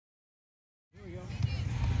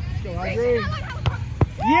Go, Audrey.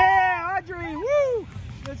 Yeah, Audrey. Woo!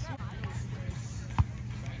 Good swing.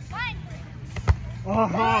 Oh,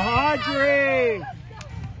 Audrey.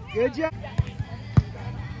 Good job.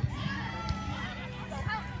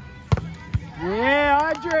 Yeah,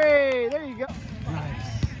 Audrey. There you go. Nice.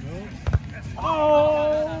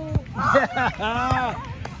 Oh. Yeah.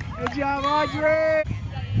 Good job, Audrey.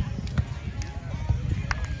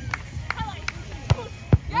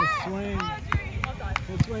 Good swing.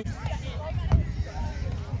 Good swing.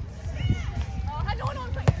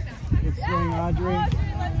 Good swing, Audrey.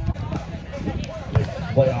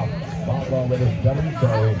 Playoff volleyball, ladies and gentlemen, so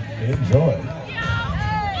enjoy.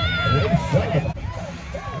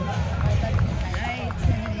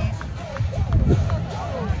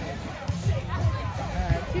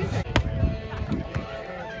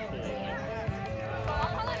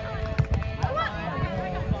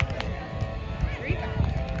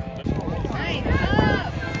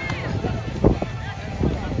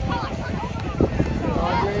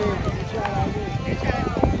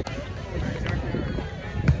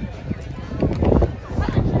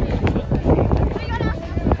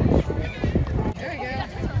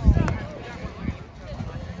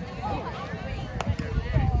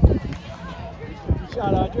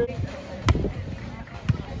 Shot, Audrey.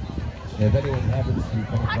 If anyone happens to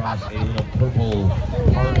come across a little purple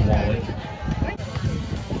hard wallet,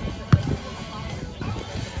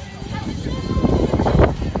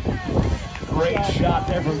 great shot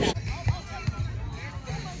there from.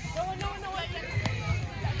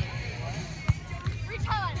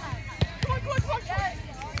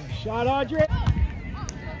 Shot, Audrey.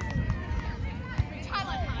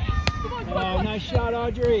 Oh, nice shot,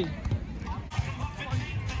 Audrey.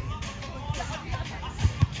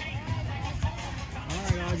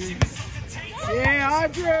 Audrey. Yeah,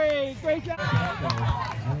 Audrey! Great job!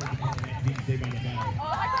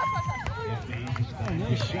 Oh,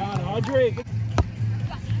 nice shot, Audrey! Good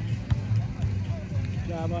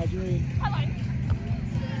job, Audrey.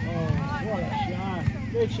 Oh, what a shot.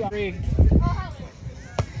 Great shot.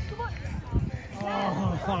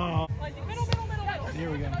 Oh. Here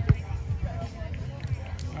we go.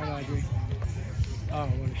 All right, Audrey. Oh,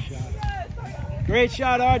 what a shot. Great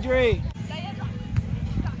shot, Audrey!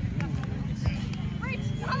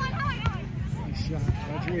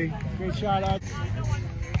 Audrey. Great shot, Audrey.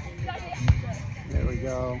 There we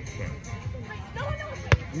go.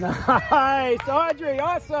 Nice, Audrey,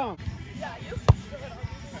 awesome.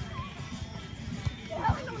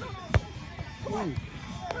 Ooh.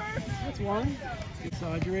 That's one. It's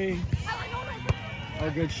Audrey. Oh,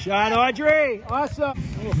 good shot, Audrey. Awesome.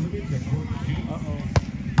 Uh-oh.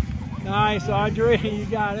 Nice, Audrey. You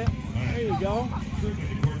got it. There you go.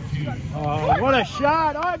 Oh, what a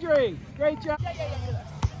shot, Audrey. Great job.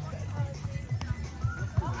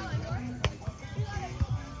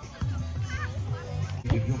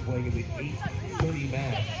 If you're playing in the 8:30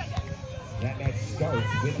 match, that match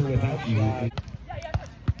starts with or without you.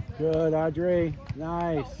 Good, Audrey.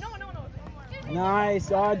 Nice.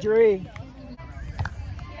 Nice, Audrey.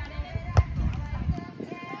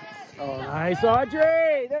 Oh, nice,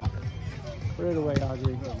 Audrey. Put it away,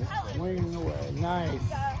 Audrey. Swing away. Nice.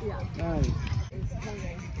 Nice.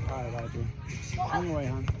 All right, Audrey. Swing away,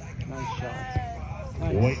 hon. Nice shot.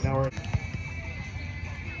 Nice. Wait, now we're...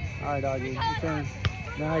 All right, Audrey. Your turn.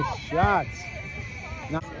 Nice shots.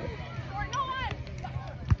 Nice.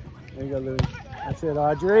 There you go, Louis. That's it,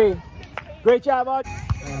 Audrey. Great job, Audrey.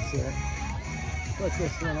 That's it. Put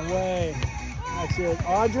this one away. That's it.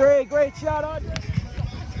 Audrey, great shot, Audrey.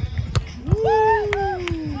 Woo!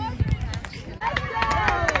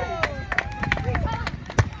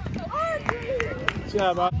 Good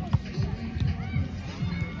job, Audrey.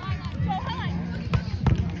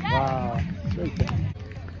 Wow. Great job.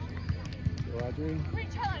 Go, Audrey.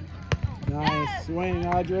 Nice swing,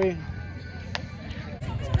 Audrey.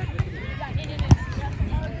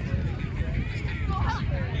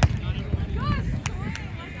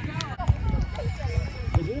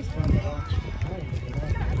 It is fun to watch.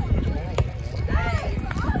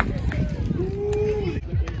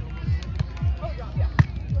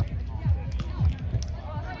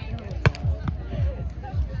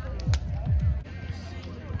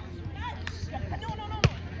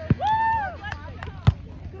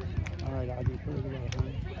 All right, Audrey, put it away,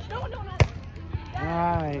 honey.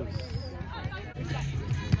 Nice.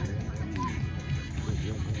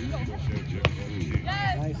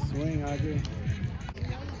 Nice swing, Audrey.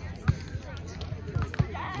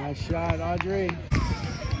 Nice shot, Audrey.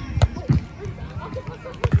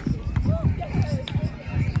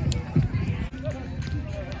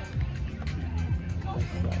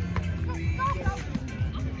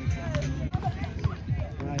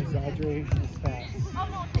 Audrey. Nice pass.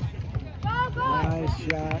 Nice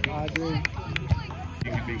shot, Audrey.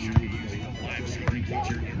 You can make sure you use a live screen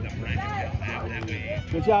feature in the bracket that way.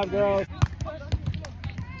 Good job, girls.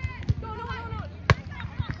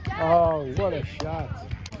 Oh, what a shot.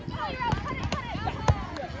 Oh,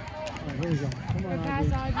 here we go. Come on, Audrey.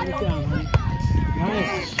 Get it down, honey.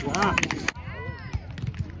 Nice shot.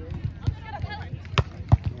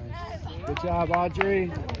 Nice. Good job,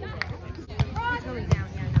 Audrey.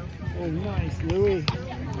 Oh, nice, Louie.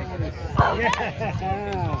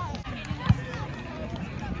 Yeah.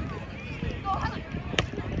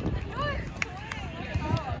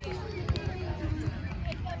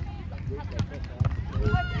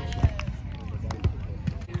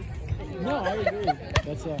 No, I agree.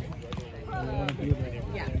 That's I want to be there.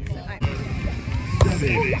 Yeah.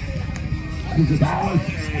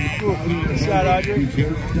 Good shot, Audrey.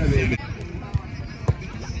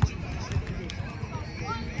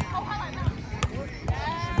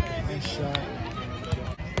 Nice shot.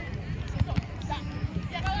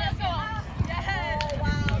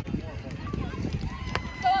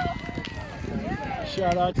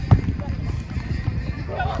 Shot, Audrey.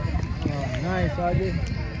 Oh, nice, Audrey.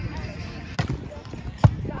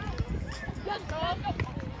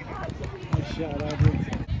 Nice shot, Audrey.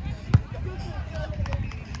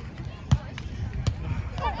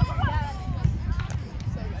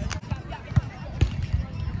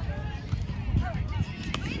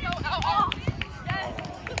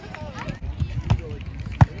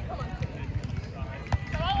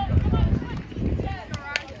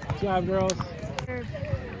 Good job, girls. Here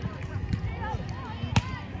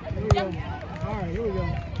we go. All right, here we go.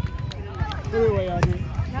 Put it away, Audrey.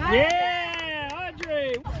 Nice. Yeah,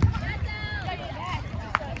 Audrey.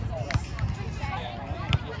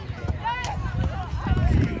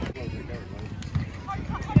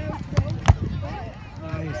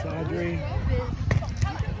 Nice, Audrey.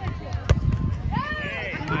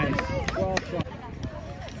 Nice. Well shot.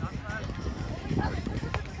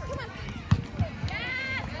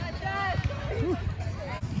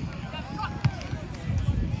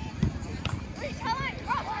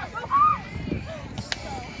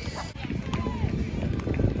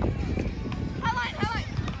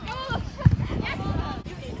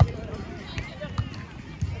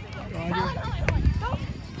 Nice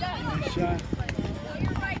shot.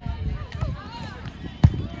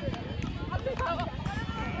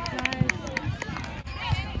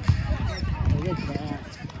 Good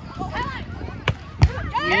pass.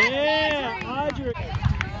 Yeah, Audrey.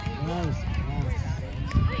 Nice pass.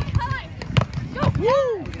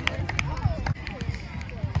 Woo!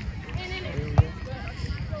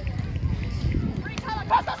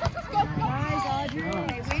 Nice, Audrey.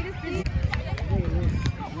 Way to see.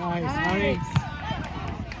 Nice, honey.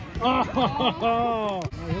 Oh,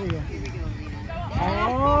 here we go.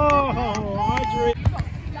 Oh, Audrey.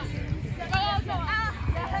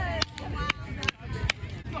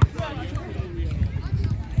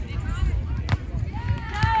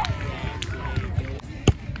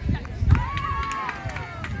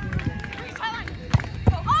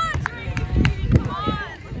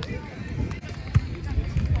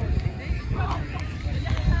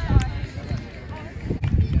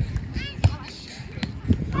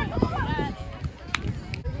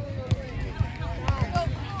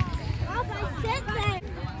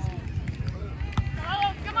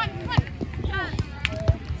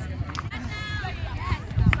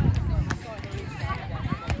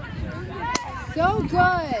 So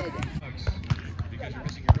good. Because you're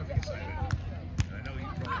missing your roughing assignment. I know you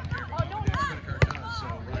probably don't care, but credit card does, so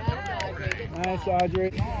we're Nice,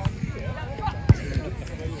 Audrey.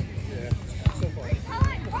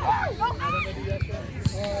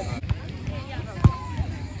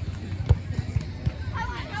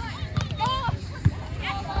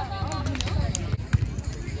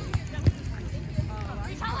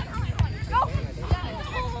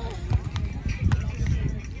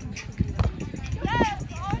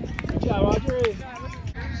 Good job, Audrey.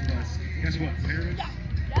 Guess what, parents?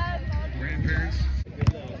 Grandparents?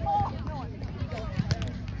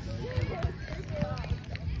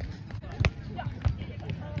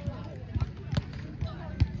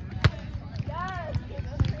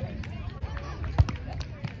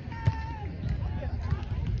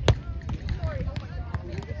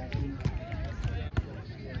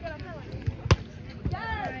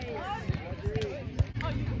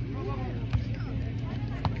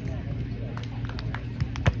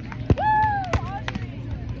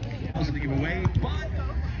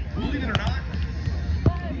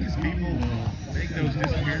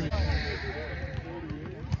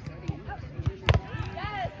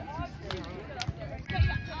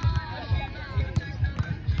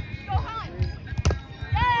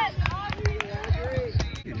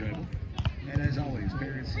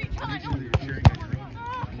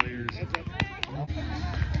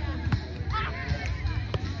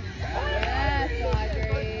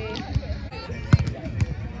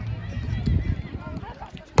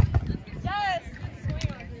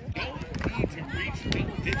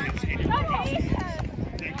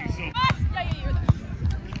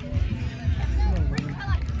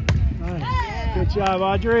 job,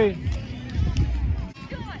 Audrey.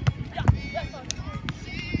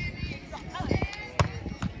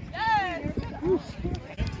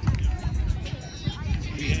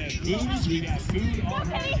 We have booze, we got food, all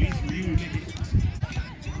varieties for you.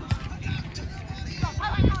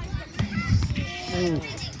 Ooh.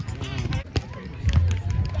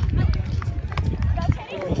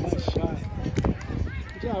 Oh, nice shot.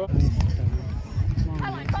 Good job. Come on,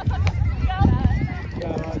 man. Good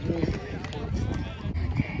job, Audrey.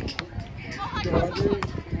 Good job, Audrey.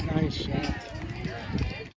 Nice shot.